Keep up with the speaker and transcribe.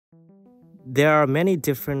There are many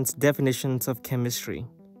different definitions of chemistry,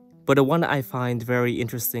 but the one I find very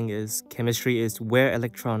interesting is chemistry is where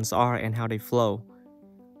electrons are and how they flow.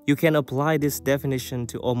 You can apply this definition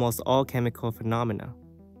to almost all chemical phenomena.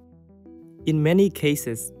 In many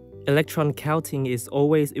cases, electron counting is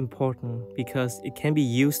always important because it can be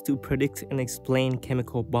used to predict and explain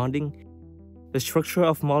chemical bonding, the structure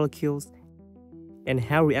of molecules, and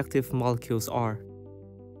how reactive molecules are.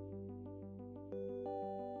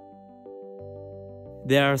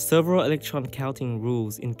 There are several electron counting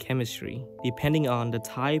rules in chemistry, depending on the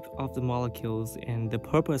type of the molecules and the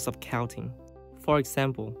purpose of counting. For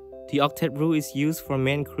example, the octet rule is used for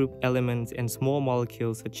main group elements and small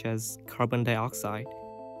molecules such as carbon dioxide.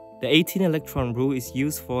 The 18 electron rule is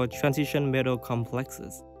used for transition metal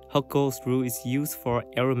complexes. Huckel's rule is used for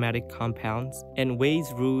aromatic compounds, and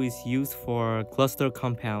Wade's rule is used for cluster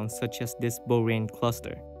compounds such as this boron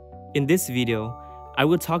cluster. In this video, I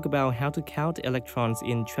will talk about how to count electrons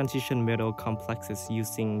in transition metal complexes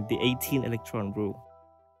using the 18 electron rule.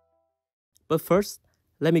 But first,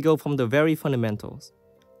 let me go from the very fundamentals.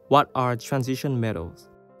 What are transition metals?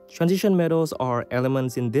 Transition metals are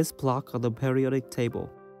elements in this block of the periodic table.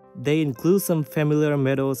 They include some familiar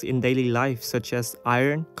metals in daily life such as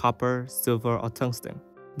iron, copper, silver, or tungsten.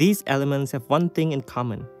 These elements have one thing in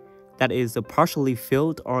common, that is a partially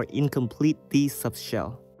filled or incomplete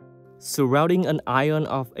d-subshell. Surrounding an ion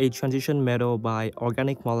of a transition metal by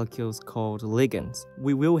organic molecules called ligands,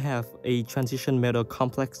 we will have a transition metal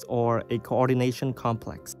complex or a coordination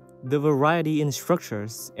complex. The variety in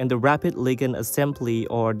structures and the rapid ligand assembly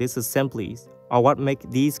or disassemblies are what make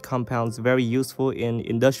these compounds very useful in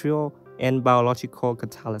industrial and biological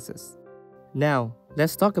catalysis. Now,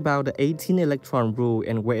 let's talk about the 18 electron rule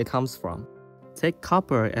and where it comes from. Take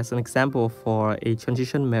copper as an example for a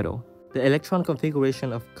transition metal. The electron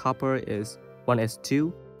configuration of copper is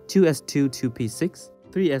 1s2, 2s2, 2p6,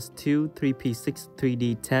 3s2, 3p6,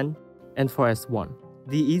 3d10, and 4s1.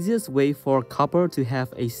 The easiest way for copper to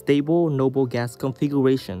have a stable noble gas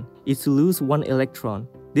configuration is to lose one electron.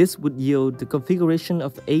 This would yield the configuration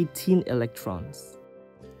of 18 electrons.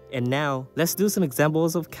 And now, let's do some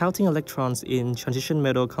examples of counting electrons in transition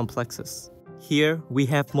metal complexes. Here, we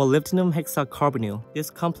have molybdenum hexacarbonyl.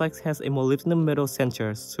 This complex has a molybdenum metal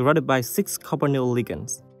center surrounded by 6 carbonyl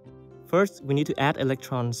ligands. First, we need to add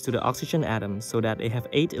electrons to the oxygen atoms so that they have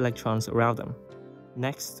 8 electrons around them.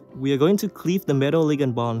 Next, we are going to cleave the metal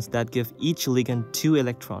ligand bonds that give each ligand 2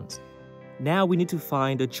 electrons. Now we need to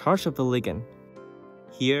find the charge of the ligand.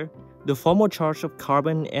 Here, the formal charge of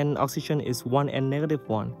carbon and oxygen is 1 and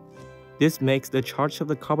 -1. This makes the charge of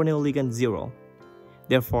the carbonyl ligand 0.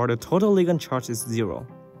 Therefore, the total ligand charge is 0.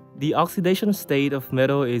 The oxidation state of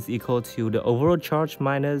metal is equal to the overall charge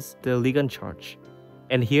minus the ligand charge.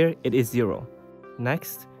 And here, it is 0.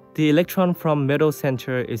 Next, the electron from metal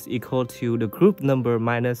center is equal to the group number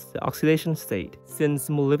minus the oxidation state. Since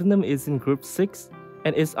molybdenum is in group 6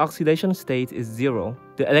 and its oxidation state is 0,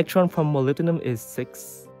 the electron from molybdenum is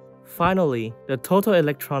 6. Finally, the total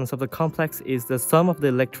electrons of the complex is the sum of the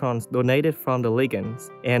electrons donated from the ligands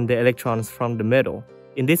and the electrons from the metal.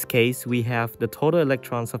 In this case, we have the total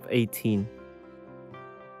electrons of 18.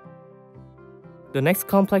 The next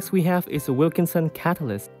complex we have is a Wilkinson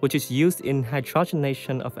catalyst, which is used in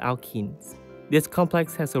hydrogenation of alkenes. This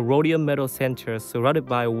complex has a rhodium metal center surrounded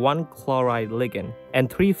by 1 chloride ligand and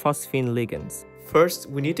 3 phosphine ligands. First,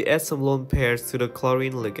 we need to add some lone pairs to the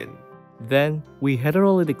chlorine ligand. Then, we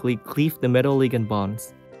heterolytically cleave the metal ligand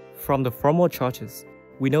bonds. From the formal charges,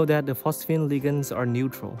 we know that the phosphine ligands are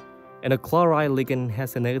neutral, and the chloride ligand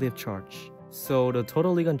has a negative charge. So the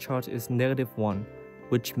total ligand charge is -1,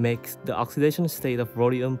 which makes the oxidation state of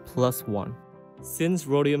rhodium +1. Since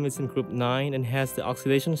rhodium is in group 9 and has the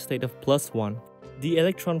oxidation state of +1, the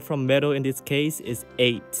electron from metal in this case is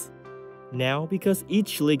 8. Now, because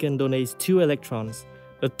each ligand donates 2 electrons,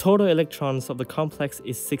 the total electrons of the complex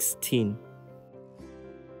is 16.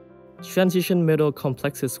 Transition metal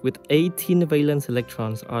complexes with 18 valence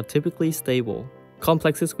electrons are typically stable.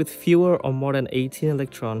 Complexes with fewer or more than 18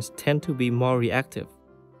 electrons tend to be more reactive.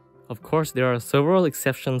 Of course, there are several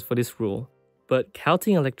exceptions for this rule, but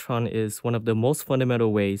counting electron is one of the most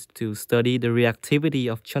fundamental ways to study the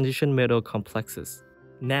reactivity of transition metal complexes.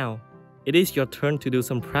 Now, it is your turn to do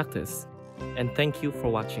some practice, and thank you for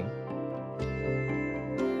watching.